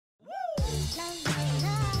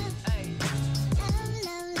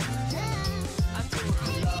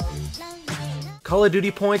Call of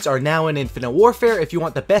Duty points are now in Infinite Warfare. If you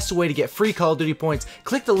want the best way to get free Call of Duty points,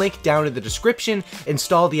 click the link down in the description,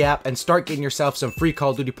 install the app, and start getting yourself some free Call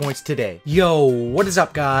of Duty points today. Yo, what is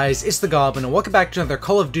up guys? It's the Goblin, and welcome back to another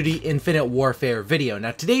Call of Duty Infinite Warfare video.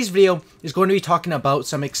 Now today's video is going to be talking about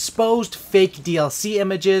some exposed fake DLC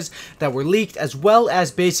images that were leaked, as well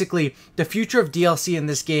as basically the future of DLC in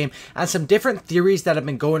this game, and some different theories that have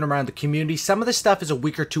been going around the community. Some of this stuff is a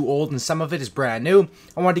week or two old, and some of it is brand new.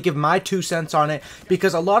 I wanted to give my 2 cents on it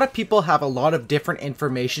because a lot of people have a lot of different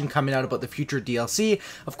information coming out about the future DLC.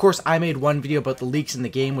 Of course, I made one video about the leaks in the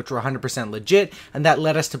game, which were 100% legit, and that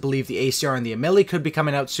led us to believe the ACR and the Amelie could be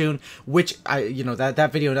coming out soon, which that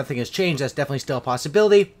video, nothing has changed. That's definitely still a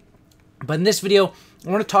possibility. But in this video, I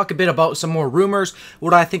want to talk a bit about some more rumors,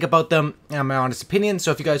 what I think about them, and my honest opinion. So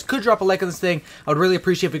if you guys could drop a like on this thing, I would really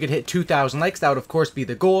appreciate if we could hit 2,000 likes. That would, of course, be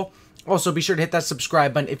the goal. Also, be sure to hit that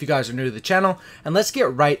subscribe button if you guys are new to the channel, and let's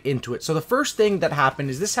get right into it. So the first thing that happened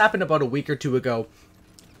is this happened about a week or two ago,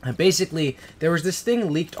 and basically there was this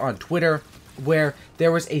thing leaked on Twitter where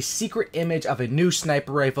there was a secret image of a new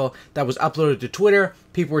sniper rifle that was uploaded to Twitter.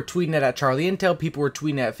 People were tweeting it at Charlie Intel, people were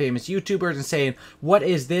tweeting at famous YouTubers and saying, what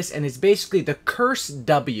is this? And it's basically the Curse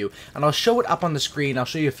W, and I'll show it up on the screen. I'll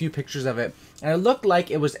show you a few pictures of it, and it looked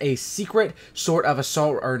like it was a secret sort of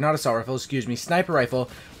assault, or not assault rifle, excuse me, sniper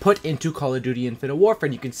rifle put into Call of Duty Infinite Warfare,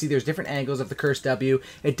 and you can see there's different angles of the Curse W.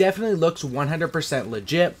 It definitely looks 100%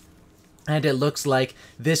 legit. And it looks like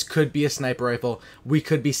this could be a sniper rifle we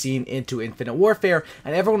could be seeing into Infinite Warfare.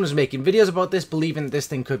 And everyone was making videos about this, believing that this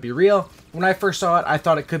thing could be real. When I first saw it, I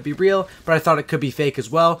thought it could be real, but I thought it could be fake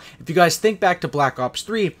as well. If you guys think back to Black Ops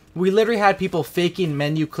 3, we literally had people faking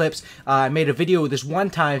menu clips. I made a video this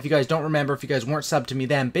one time, if you guys don't remember, if you guys weren't subbed to me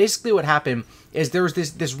then. Basically what happened is there was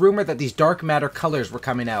this rumor that these dark matter colors were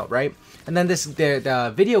coming out, right? And then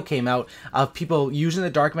the video came out of people using the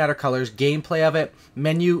dark matter colors, gameplay of it,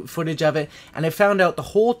 menu footage of it, and I found out the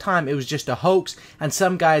whole time it was just a hoax, and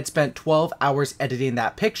some guy had spent 12 hours editing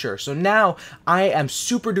that picture. So now I am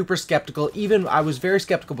super duper skeptical. Even I was very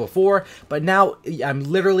skeptical before, but now I'm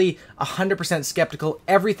literally 100% skeptical.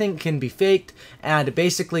 Everything can be faked, and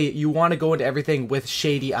basically you want to go into everything with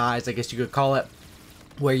shady eyes, I guess you could call it,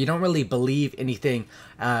 where you don't really believe anything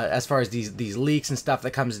as far as these leaks and stuff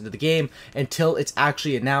that comes into the game until it's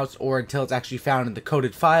actually announced, or until it's actually found in the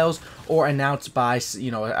coded files, or announced by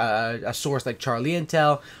a source like Charlie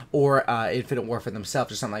Intel or Infinite Warfare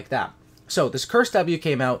themselves or something like that. So this Curse W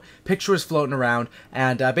came out, picture was floating around,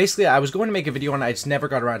 and basically I was going to make a video on it. I just never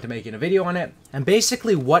got around to making a video on it. And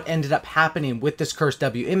basically what ended up happening with this Curse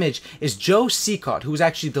W image is Joe Secott, who is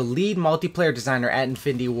actually the lead multiplayer designer at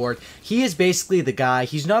Infinity Ward. He is basically the guy.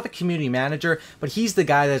 He's not the community manager, but he's the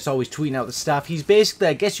guy that's always tweeting out the stuff. He's basically,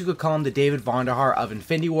 I guess you could call him the David Vonderhaar of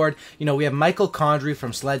Infinity Ward. You know, we have Michael Condrey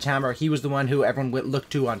from Sledgehammer. He was the one who everyone would look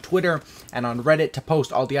to on Twitter and on Reddit to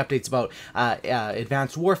post all the updates about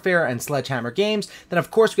Advanced Warfare and Sledgehammer games. Then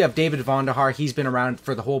of course we have David Vonderhaar. He's been around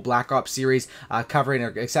for the whole Black Ops series, covering,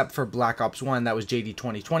 except for Black Ops 1, that was JD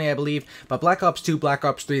 2020 I believe, but Black Ops 2, Black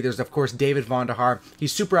Ops 3, there's of course David Vonderhaar.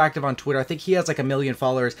 He's super active on Twitter. I think he has like 1 million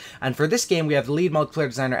followers, and for this game we have the lead multiplayer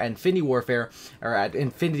designer at Infinity Warfare, or at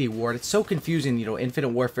Infinity Ward. It's so confusing, you know, Infinite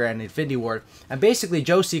Warfare and Infinity Ward. And basically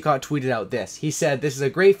Joe Secott tweeted out this. He said, "This is a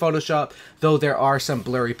great Photoshop, though there are some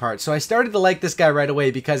blurry parts." So I started to like this guy right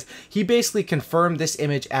away because he basically confirmed this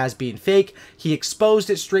image as being fake. He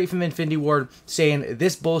exposed it straight from Infinity Ward, saying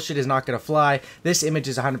this bullshit is not going to fly. This image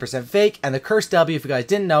is 100% fake, and the Curse W, if you guys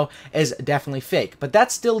didn't know, is definitely fake. But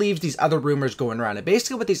that still leaves these other rumors going around. And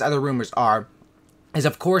basically what these other rumors are is,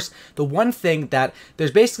 of course, the one thing that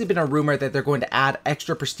there's basically been a rumor that they're going to add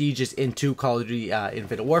extra prestiges into Call of Duty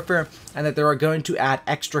Infinite Warfare, and that they are going to add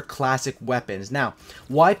extra classic weapons. Now,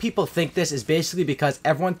 why people think this is basically because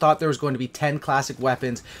everyone thought there was going to be 10 classic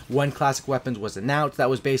weapons. 1 classic weapons was announced. That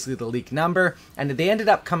was basically the leak number, and they ended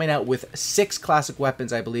up coming out with 6 classic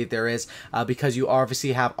weapons, I believe there is, because you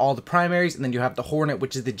obviously have all the primaries, and then you have the Hornet,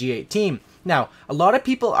 which is the G18. Now, a lot of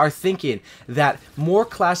people are thinking that more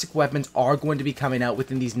classic weapons are going to be coming out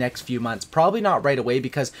within these next few months. Probably not right away,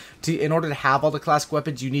 because in order to have all the classic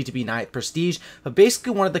weapons, you need to be 9th Prestige. But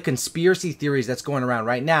basically one of the conspiracy theories that's going around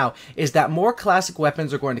right now is that more classic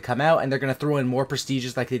weapons are going to come out, and they're going to throw in more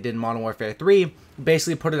prestiges like they did in Modern Warfare 3.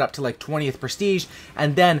 Basically put it up to like 20th Prestige,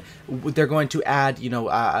 and then they're going to add,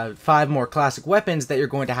 5 more classic weapons that you're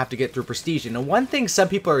going to have to get through Prestige. And one thing some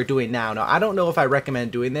people are doing now I don't know if I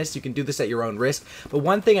recommend doing this. You can do this at your own risk, but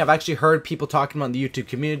one thing I've actually heard people talking about in the YouTube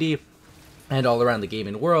community and all around the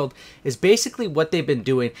gaming world, is basically what they've been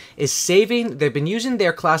doing is they've been using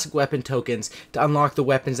their classic weapon tokens to unlock the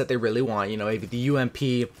weapons that they really want, you know, maybe the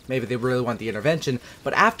UMP, maybe they really want the intervention,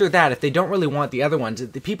 but after that, if they don't really want the other ones,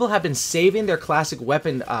 the people have been saving their classic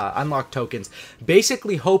weapon unlock tokens,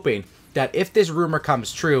 basically hoping that if this rumor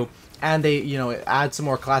comes true, and they, you know, add some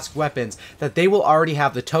more classic weapons, that they will already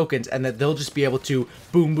have the tokens and that they'll just be able to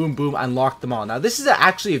boom, boom, boom, unlock them all. Now, this is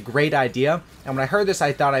actually a great idea, and when I heard this,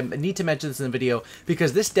 I thought I need to mention this in the video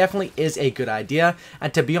because this definitely is a good idea.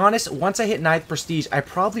 And to be honest, once I hit 9th Prestige, I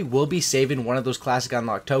probably will be saving one of those classic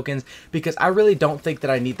unlock tokens because I really don't think that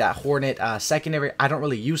I need that Hornet secondary. I don't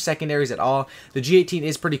really use secondaries at all. The G18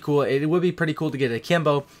 is pretty cool. It would be pretty cool to get a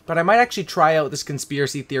Kimbo, but I might actually try out this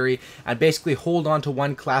conspiracy theory and basically hold on to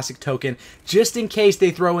one classic token just in case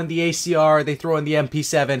they throw in the ACR, they throw in the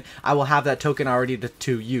MP7. I will have that token already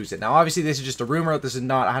to use it. Now, obviously, this is just a rumor. This is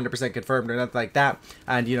not 100% confirmed or nothing like that.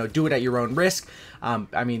 And, you know, do it at your own risk.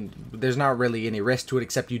 I mean, there's not really any risk to it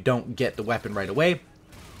except you don't get the weapon right away.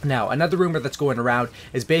 Now, another rumor that's going around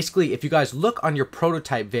is basically, if you guys look on your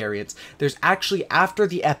prototype variants, there's actually, after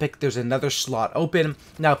the epic, there's another slot open.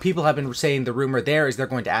 Now, people have been saying the rumor there is they're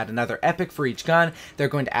going to add another epic for each gun. They're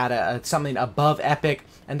going to add something above epic,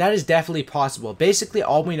 and that is definitely possible. Basically,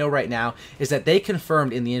 all we know right now is that they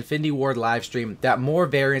confirmed in the Infinity Ward live stream that more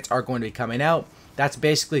variants are going to be coming out. That's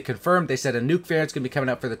basically confirmed. They said a nuke variant's going to be coming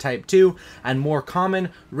out for the Type 2, and more common,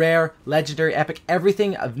 rare, legendary, epic,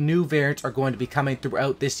 everything of new variants are going to be coming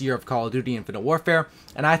throughout this year of Call of Duty Infinite Warfare.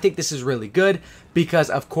 And I think this is really good because,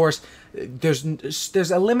 of course, there's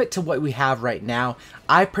a limit to what we have right now.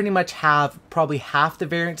 I pretty much have probably half the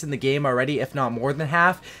variants in the game already, if not more than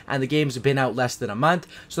half, and the game's been out less than a month.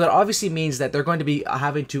 So that obviously means that they're going to be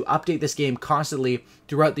having to update this game constantly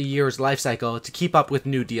throughout the year's life cycle to keep up with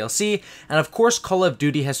new DLC. And of course, Call of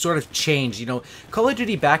Duty has sort of changed. You know, Call of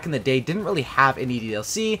Duty back in the day didn't really have any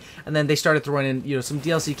DLC, and then they started throwing in, you know, some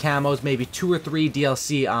DLC camos, maybe 2 or 3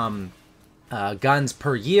 DLC guns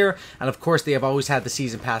per year, and of course they have always had the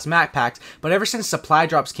season pass map packs, but ever since supply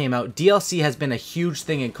drops came out, DLC has been a huge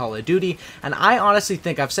thing in Call of Duty. And I honestly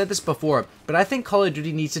think, I've said this before, but I think Call of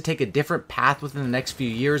Duty needs to take a different path within the next few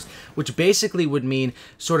years, which basically would mean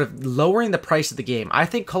sort of lowering the price of the game. I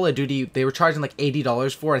think Call of Duty, they were charging like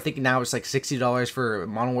 $80 for it. I think now it's like $60 for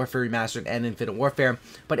Modern Warfare Remastered and Infinite Warfare,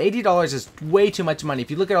 but $80 is way too much money.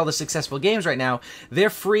 If you look at all the successful games right now, they're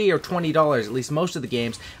free or $20, at least most of the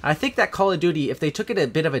games. And I think that Call of Duty, if they took it a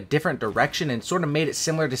bit of a different direction and sort of made it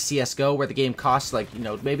similar to CSGO, where the game costs, like, you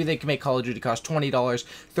know, maybe they can make Call of Duty cost $20, $30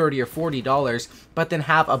 or $40, but then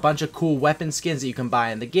have a bunch of cool weapon skins that you can buy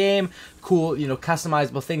in the game, cool, you know,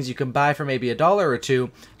 customizable things you can buy for maybe $1 or $2,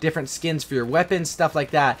 different skins for your weapons, stuff like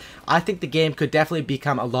that. I think the game could definitely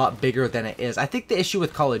become a lot bigger than it is. I think the issue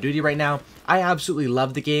with Call of Duty right now, I absolutely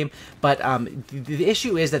love the game, but the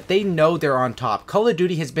issue is that they know they're on top. Call of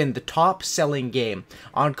Duty has been the top selling game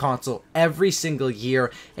on console every single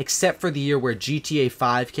year, except for the year where GTA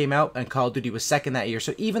 5 came out and Call of Duty was second that year.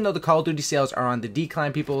 So even though the Call of Duty sales are on the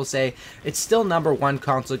decline, people will say it's still #1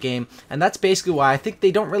 console game, and that's basically why I think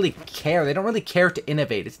they don't really care. They don't really care to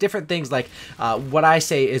innovate. It's different things like what I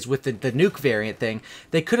say is with the nuke variant thing.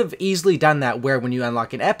 They could have easily done that where when you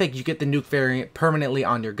unlock an epic, you get the nuke variant permanently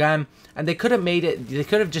on your gun. And they could have made it, they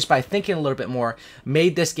could have just by thinking a little bit more,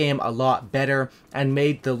 made this game a lot better and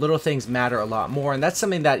made the little things matter a lot more. And that's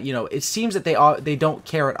something that, you know, it seems that they don't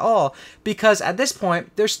care at all, because at this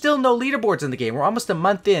point, there's still no leaderboards in the game. We're almost a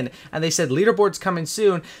month in, and they said leaderboards coming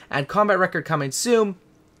soon and combat record coming soon.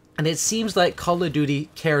 And it seems like Call of Duty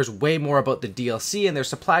cares way more about the DLC and their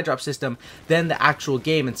supply drop system than the actual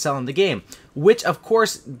game and selling the game. Which, of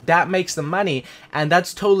course, that makes them money, and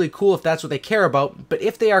that's totally cool if that's what they care about. But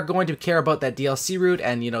if they are going to care about that DLC route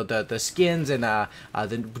and, you know, the skins and the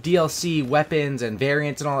DLC weapons and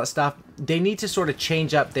variants and all that stuff, they need to sort of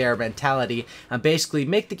change up their mentality and basically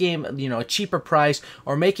make the game, you know, a cheaper price,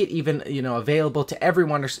 or make it even, you know, available to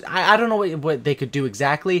everyone. Or I don't know what they could do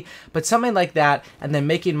exactly, but something like that, and then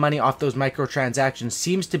making money off those microtransactions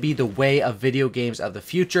seems to be the way of video games of the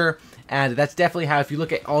future. And that's definitely how, if you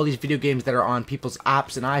look at all these video games that are on people's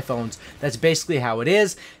apps and iPhones, that's basically how it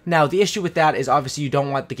is. Now, the issue with that is obviously you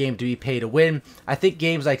don't want the game to be pay to win. I think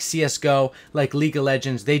games like CSGO, like League of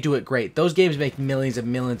Legends, they do it great. Those games make millions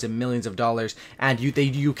and millions and millions of dollars, and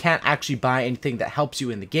you can't actually buy anything that helps you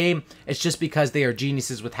in the game. It's just because they are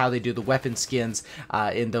geniuses with how they do the weapon skins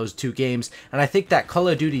in those two games. And I think that Call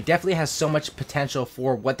of Duty definitely has so much potential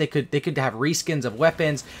for what they could have reskins of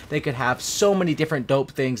weapons. They could have so many different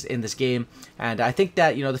dope things in this game. And I think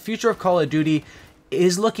that, you know, the future of Call of Duty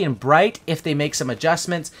is looking bright if they make some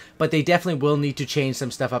adjustments, but they definitely will need to change some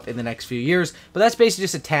stuff up in the next few years. But that's basically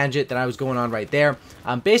just a tangent that I was going on right there.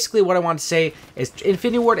 Basically what I want to say is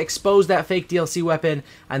Infinity Ward exposed that fake DLC weapon,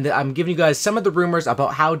 and I'm giving you guys some of the rumors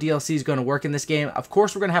about how DLC is going to work in this game. Of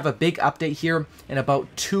course, we're going to have a big update here in about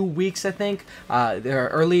 2 weeks, I think. There are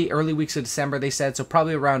early weeks of December, they said, so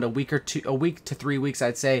probably around a week to 3 weeks,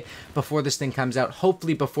 I'd say, before this thing comes out.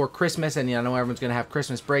 Hopefully before Christmas, and I know everyone's going to have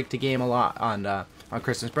Christmas break to game a lot on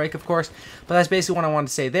Christmas break, of course. But that's basically what I wanted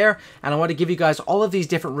to say there, and I want to give you guys all of these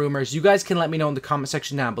different rumors. You guys can let me know in the comment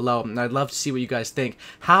section down below, and I'd love to see what you guys think.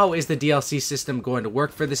 How is the DLC system going to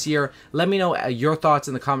work for this year? Let me know your thoughts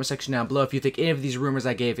in the comment section down below if you think any of these rumors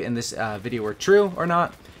I gave in this video were true or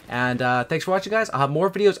not. And thanks for watching, guys. I'll have more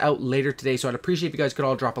videos out later today, so I'd appreciate if you guys could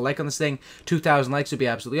all drop a like on this thing. 2,000 likes would be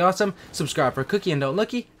absolutely awesome. Subscribe for a cookie and don't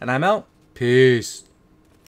looky, and I'm out. Peace.